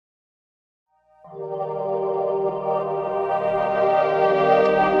Hello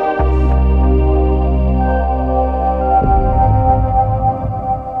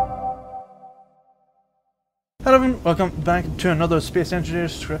everyone, welcome back to another Space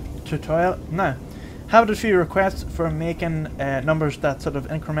Engineers script tutorial. Now, have a few requests for making numbers that sort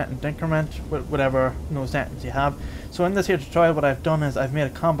of increment and decrement with whatever no sentence you have. So in this here tutorial, what I've done is I've made a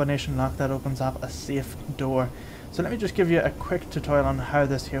combination lock that opens up a safe door. So let me just give you a quick tutorial on how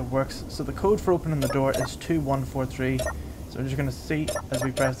this here works. So the code for opening the door is 2143. So we're just going to see as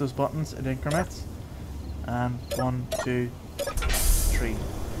we press those buttons, it increments. And 1, 2, 3.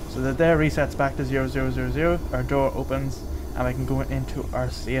 So that there resets back to 0000, our door opens and we can go into our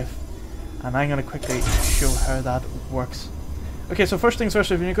safe. And I'm going to quickly show how that works. Okay, so first things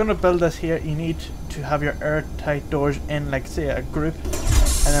first, if you're going to build this here, you need to have your airtight doors in, like say a group,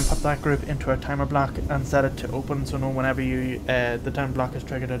 and then put that group into a timer block and set it to open, so whenever you the timer block is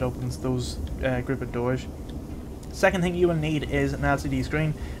triggered, it opens those group of doors. Second thing you will need is an LCD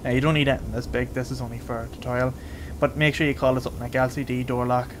screen. Now you don't need anything this big, this is only for a tutorial, but make sure you call it something like LCD door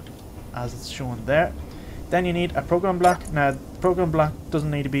lock as it's shown there. Then you need a program block. Now the program block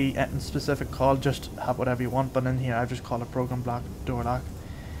doesn't need to be anything specific called, just have whatever you want, but in here I've just called a program block door lock.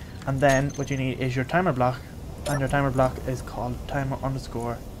 And then what you need is your timer block, and your timer block is called timer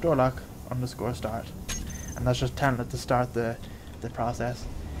underscore door lock underscore start, and that's just telling it to start the process.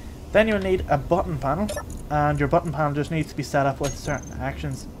 Then you'll need a button panel, and your button panel just needs to be set up with certain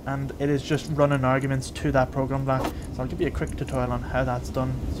actions, and it is just running arguments to that program block. So I'll give you a quick tutorial on how that's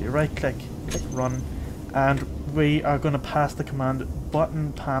done. So you right click, click run, and we are going to pass the command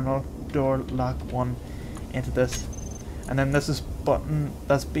button panel door lock 1 into this. And then this is button,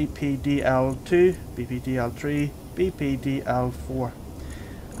 that's BPDL2, BPDL3, BPDL4.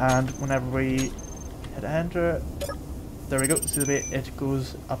 And whenever we hit enter, there we go, see the way it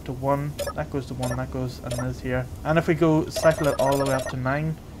goes up to 1, that goes to 1, that goes, and this here. And if we go cycle it all the way up to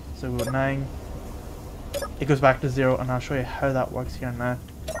 9, so we go 9, it goes back to 0, and I'll show you how that works here now.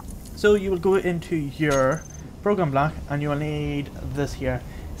 So you will go into your program block, and you will need this here.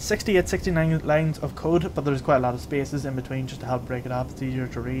 68, 69 lines of code, but there's quite a lot of spaces in between just to help break it up, it's easier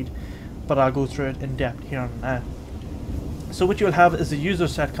to read. But I'll go through it in depth here and now. So what you'll have is a user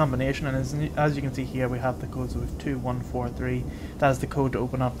set combination, and as you can see here we have the code, so we have 2143, that is the code to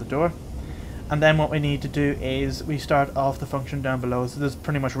open up the door. And then what we need to do is we start off the function down below, so this is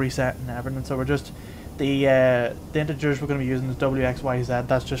pretty much resetting everything, so we're just, the integers we're going to be using is W, X, Y, Z,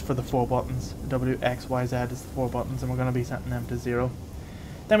 that's just for the 4 buttons, W, X, Y, Z is the 4 buttons, and we're going to be setting them to 0.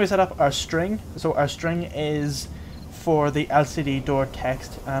 Then we set up our string, so our string is for the LCD door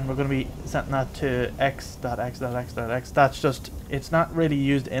text, and we're going to be setting that to x.x.x.x. That's just, it's not really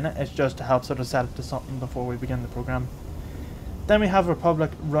used in it, it's just to help sort of set it to something before we begin the program. Then we have our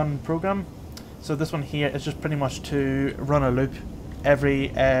public run program. So this one here is just pretty much to run a loop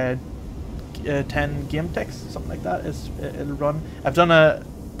every 10 game ticks, something like that. It'll run. I've done a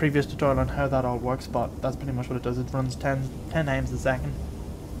previous tutorial on how that all works, but that's pretty much what it does. It runs 10 times a second.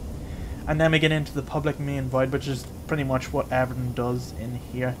 And then we get into the public main void, which is pretty much what everything does in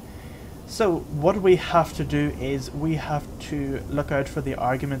here. So what we have to do is we have to look out for the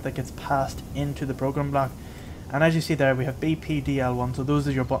argument that gets passed into the program block. And as you see there, we have BPDL1, so those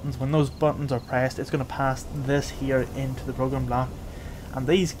are your buttons. When those buttons are pressed, it's going to pass this here into the program block. And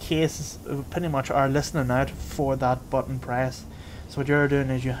these cases pretty much are listening out for that button press. So what you're doing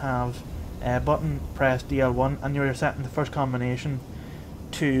is you have button press DL1, and you're setting the first combination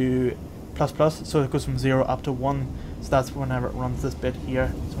to ++, so it goes from 0 up to 1, so that's whenever it runs this bit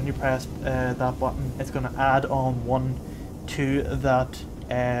here. So when you press that button, it's going to add on 1 to that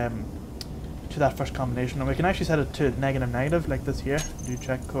first combination. And we can actually set it to negative like this here, do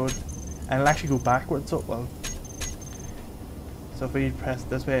check code, and it'll actually go backwards, so it will. So if we press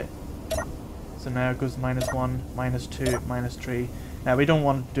this way, so now it goes -1, -2, -3. Now we don't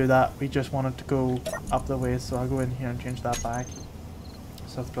want to do that, we just want it to go up the way, so I'll go in here and change that back.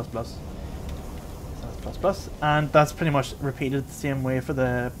 So that's ++. So that's ++, and that's pretty much repeated the same way for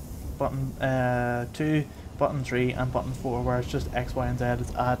the button 2, button 3, and button 4, where it's just X, Y, and Z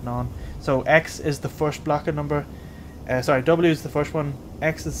is adding on. So X is the first block of number, W is the first one,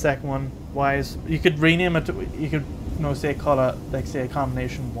 X is the second one, Y is, you could rename it, you could say call it, like say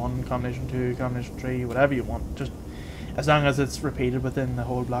combination 1, combination 2, combination 3, whatever you want, just as long as it's repeated within the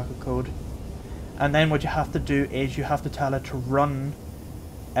whole block of code. And then what you have to do is you have to tell it to run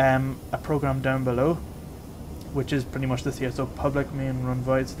a program down below, which is pretty much this here. So public main run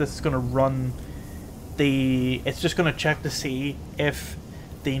void. So this is going to run the, it's just going to check to see if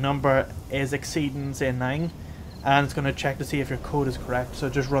the number is exceeding say 9, and it's going to check to see if your code is correct. So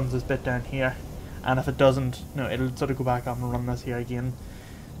it just runs this bit down here, and if it doesn't, it'll sort of go back up and run this here again.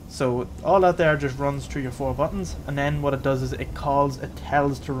 So all that there just runs through your 4 buttons, and then what it does is it tells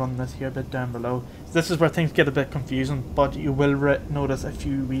to run this here bit down below. So this is where things get a bit confusing, but you will notice a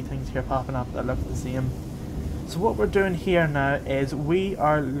few wee things here popping up that look the same. So what we're doing here now is we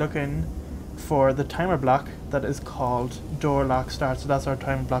are looking for the timer block that is called door lock start. So that's our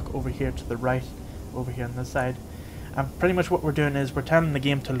timer block over here to the right, over here on this side. And pretty much what we're doing is we're telling the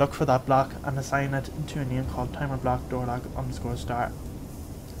game to look for that block and assign it to a name called timer block door lock underscore start.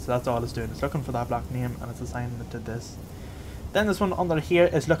 So that's all it's doing. It's looking for that block name and it's assigning it to this. Then this one under here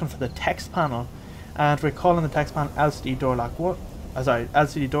is looking for the text panel, and we're calling the text panel LCD door lock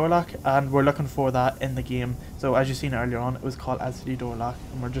LCD door lock, and we're looking for that in the game. So as you've seen earlier on, it was called LCD door lock,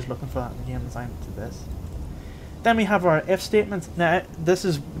 and we're just looking for that in the game and assigning it to this. Then we have our if statements. Now this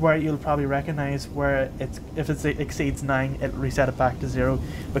is where you'll probably recognize where if it exceeds 9, it'll reset it back to 0,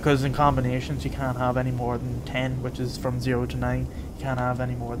 because in combinations you can't have any more than 10, which is from 0 to 9. You can't have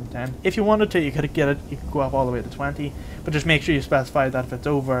any more than 10. If you wanted to, you could go up all the way to 20, but just make sure you specify that if it's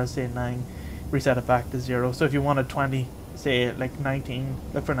over, say 9, reset it back to 0. So if you wanted 20, say like 19,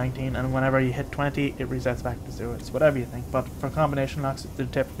 look for 19, and whenever you hit 20, it resets back to 0. It's whatever you think, but for combination locks, they're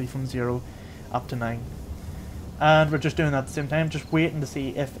typically from 0 up to 9. And we're just doing that at the same time, just waiting to see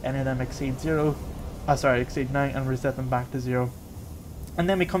if any of them exceed 9, and reset them back to 0. And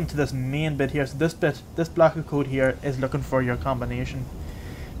then we come to this main bit here. So this block of code here is looking for your combination.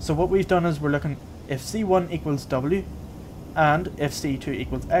 So what we've done is we're looking if C1 equals W and if C2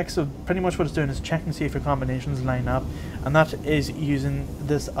 equals X. So pretty much what it's doing is checking to see if your combinations line up, and that is using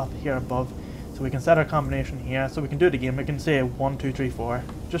this up here above. So we can set our combination here, so we can do it again. We can say 1, 2, 3, 4.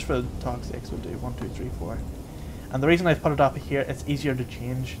 Just for talk's sake, we'll do 1, 2, 3, 4. And the reason I've put it up here, it's easier to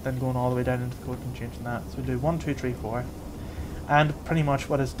change than going all the way down into the code and changing that. So we do 1, 2, 3, 4. And pretty much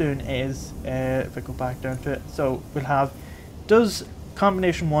what it's doing is, if I go back down to it, so we'll have, does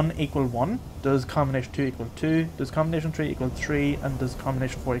combination 1 equal 1? Does combination 2 equal 2? Does combination 3 equal 3? And does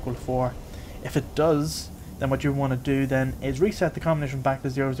combination 4 equal 4? If it does, then what you want to do then is reset the combination back to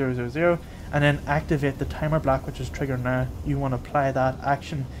 0, 0, 0, 0, and then activate the timer block, which is triggered now. You want to apply that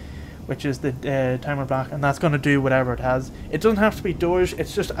action, which is the timer block, and that's going to do whatever it has. It doesn't have to be doors,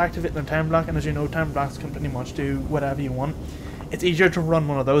 it's just activating the timer block, and as you know, timer blocks can pretty much do whatever you want. It's easier to run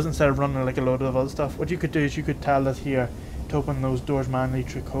one of those instead of running like a load of other stuff. What you could do is you could tell it here to open those doors manually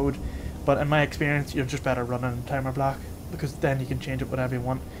through code, but in my experience you're just better running a timer block, because then you can change it whatever you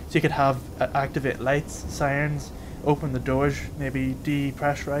want. So you could have activate lights, sirens, open the doors, maybe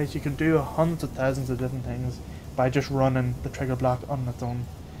depressurize. You can do hundreds of thousands of different things by just running the trigger block on its own.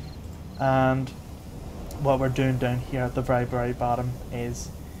 And what we're doing down here at the very, very bottom is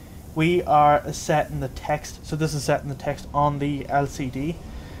we are setting the text. So this is setting the text on the LCD.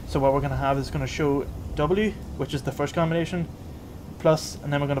 So what we're going to have is going to show W, which is the first combination, plus,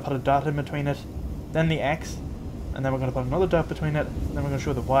 and then we're going to put a dot in between it, then the X, and then we're going to put another dot between it, and then we're going to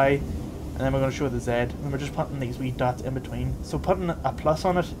show the Y, and then we're going to show the Z, and we're just putting these wee dots in between. So putting a plus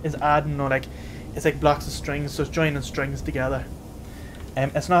on it is adding, it's like blocks of strings, so it's joining strings together.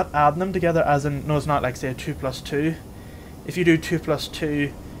 It's not adding them together as in, no, it's not like say 2 plus 2. If you do 2 plus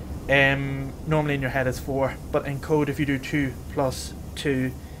 2, normally in your head it's 4, but in code if you do 2 plus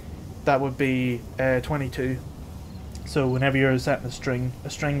 2, that would be 22. So whenever you're setting a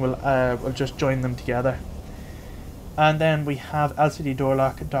string will just join them together. And then we have LCD door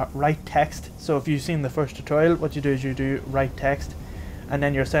lock dot write text. So if you've seen the first tutorial, what you do is you do write text, and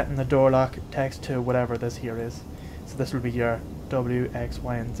then you're setting the door lock text to whatever this here is. So this will be your W, X,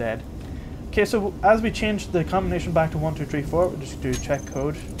 Y, and Z. Okay, so as we change the combination back to 1, 2, 3, 4, we'll just do check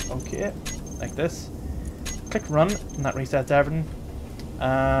code. Okay, like this. Click run, and that resets everything.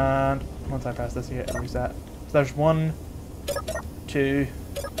 And once I press this here, it'll reset. So there's 1, 2,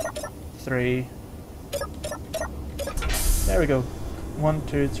 3. There we go. 1,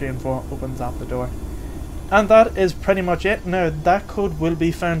 2, 3, and 4 opens up the door. And that is pretty much it. Now that code will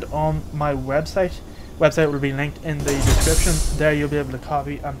be found on my website. Website will be linked in the description. There you'll be able to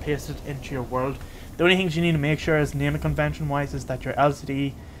copy and paste it into your world. The only things you need to make sure is naming convention wise is that your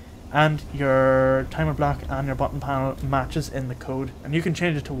LCD and your timer block and your button panel matches in the code, and you can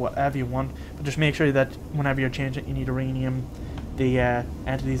change it to whatever you want, but just make sure that whenever you're changing it you need to rename the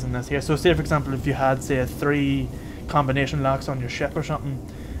entities in this here. So say for example if you had say 3 combination locks on your ship or something,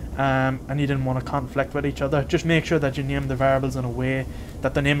 and you didn't want to conflict with each other, just make sure that you name the variables in a way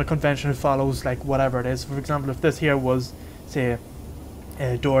that the naming convention follows like whatever it is. For example, if this here was say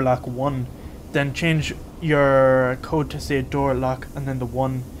door lock 1, then change your code to say door lock and then the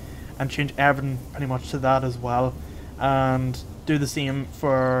 1, and change everything pretty much to that as well, and do the same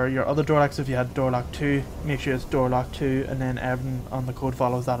for your other door locks. If you had door lock 2, make sure it's door lock 2, and then everything on the code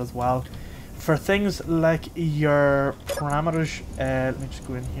follows that as well. For things like your parameters, let me just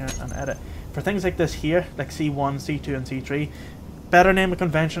go in here and edit. For things like this here, like C1, C2 and C3, better name of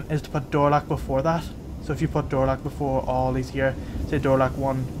convention is to put door lock before that. So if you put door lock before all these here, say door lock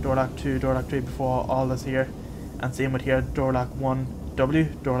 1, door lock 2, door lock 3 before all this here, and same with here, door lock 1 W,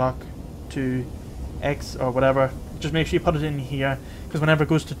 door lock 2 X or whatever, just make sure you put it in here, because whenever it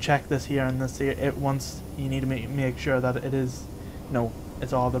goes to check this here and this here, you need to make sure that it is,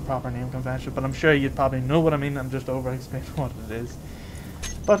 it's all the proper name convention. But I'm sure you'd probably know what I mean. I'm just over explaining what it is.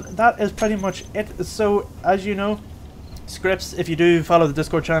 But that is pretty much it. So as you know, scripts, if you do follow the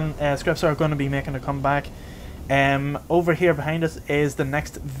Discord channel, scripts are going to be making a comeback. Over here behind us is the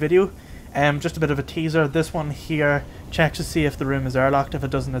next video. Just a bit of a teaser. This one here checks to see if the room is airlocked. If it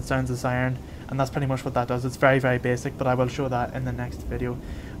doesn't, it sounds a siren, and that's pretty much what that does. It's very, very basic, but I will show that in the next video.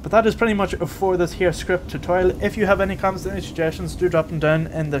 But that is pretty much for this here script tutorial. If you have any comments, any suggestions, do drop them down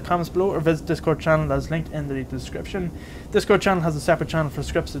in the comments below, or visit Discord channel as linked in the description. Discord channel has a separate channel for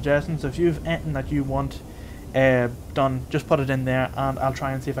script suggestions, so if you have anything that you want done, just put it in there and I'll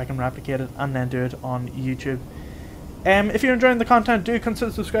try and see if I can replicate it and then do it on YouTube. If you're enjoying the content, do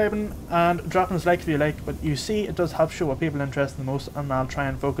consider subscribing and dropping us a like if you like, but you see it does help show what people are interested in the most, and I'll try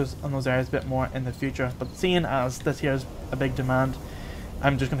and focus on those areas a bit more in the future. But seeing as this here is a big demand,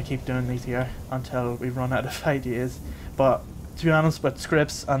 I'm just going to keep doing these here until we run out of ideas. But to be honest, with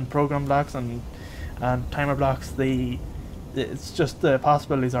scripts and program blocks and timer blocks, it's just the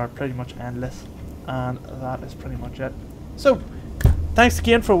possibilities are pretty much endless, and that is pretty much it. So thanks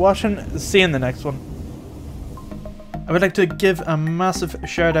again for watching. See you in the next one. I would like to give a massive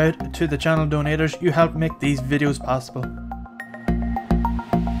shout out to the channel donators. You help make these videos possible.